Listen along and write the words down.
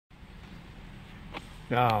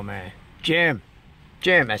Oh man, Jim,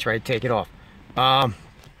 that's right. Take it off.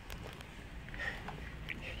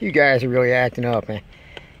 You guys are really acting up, man.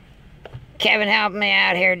 Kevin, help me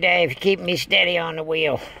out here, Dave. Keep me steady on the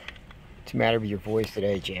wheel. What's the matter with your voice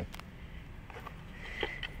today, Jim?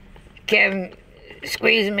 Kevin,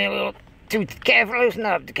 squeezing me a little too. Kev, loosen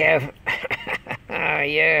up, Kev.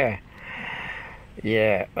 Yeah.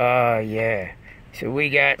 Yeah. So we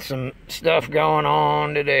got some stuff going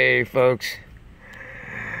on today, folks.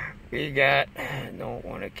 We got, don't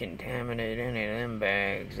want to contaminate any of them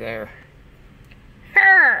bags there.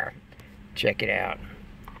 Check it out.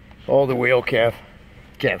 Hold the wheel, Kev.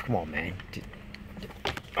 Kev, come on, man.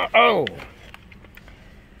 Oh!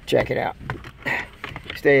 Check it out.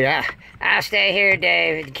 I'll stay here,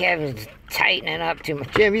 Dave. Kevin's tightening up too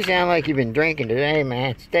much. Jim, you sound like you've been drinking today,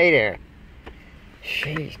 man. Stay there.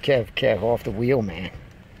 Jeez, Kev, off the wheel, man.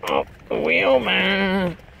 Off the wheel,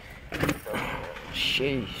 man.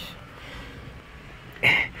 Jeez.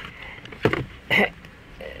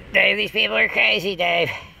 Dave, these people are crazy, Dave.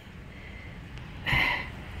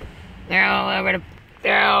 They're all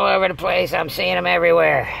over the place. I'm seeing them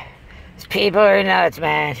everywhere. These people are nuts,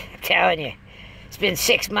 man. I'm telling you. It's been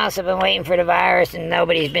 6 months I've been waiting for the virus, and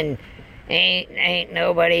ain't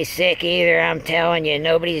nobody sick either. I'm telling you,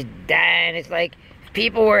 nobody's dying. It's like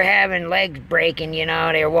people were having legs breaking, you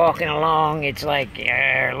know. They were walking along. It's like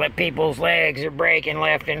people's legs are breaking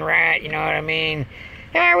left and right, you know what I mean?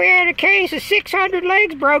 We had a case of 600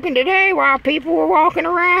 legs broken today while people were walking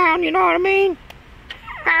around, you know what I mean?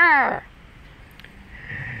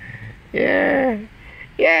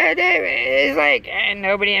 Yeah, it's like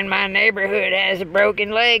nobody in my neighborhood has a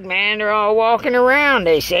broken leg, man. They're all walking around.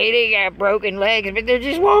 They say they got broken legs, but they're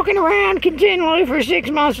just walking around continually for 6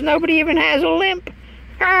 months. Nobody even has a limp.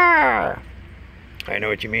 I know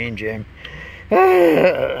what you mean, Jim.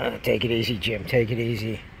 Take it easy, Jim. Take it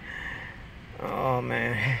easy. Oh,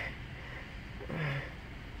 man.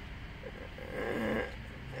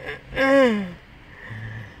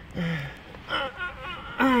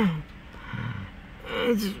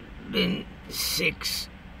 It's been 6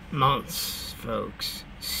 months, folks.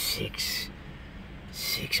 Six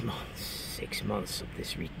months. 6 months of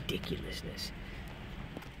this ridiculousness.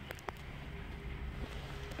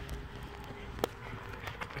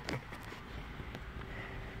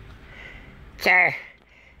 Tired,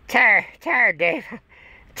 Dave.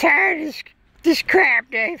 Tired of this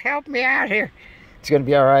crap, Dave. Help me out here. It's gonna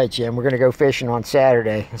be all right, Jim. We're gonna go fishing on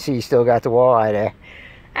Saturday. I see you still got the walleye there.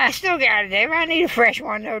 I still got it, Dave. I need a fresh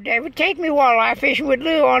one, though, David. Take me walleye fishing with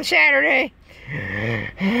Lou on Saturday.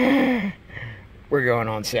 We're going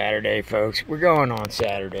on Saturday, folks. We're going on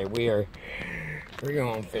Saturday. We're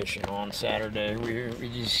going fishing on Saturday. We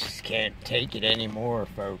just can't take it anymore,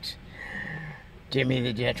 folks. Jimmy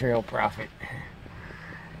the Jet Trail Prophet.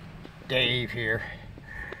 Dave here.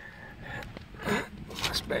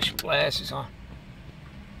 My special glasses on.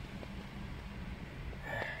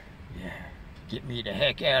 Yeah. Get me the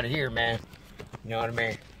heck out of here, man. You know what I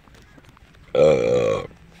mean?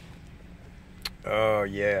 Oh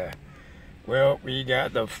yeah. Well, we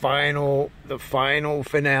got the final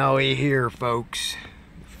finale here, folks.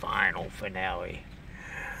 Final finale.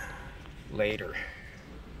 Later.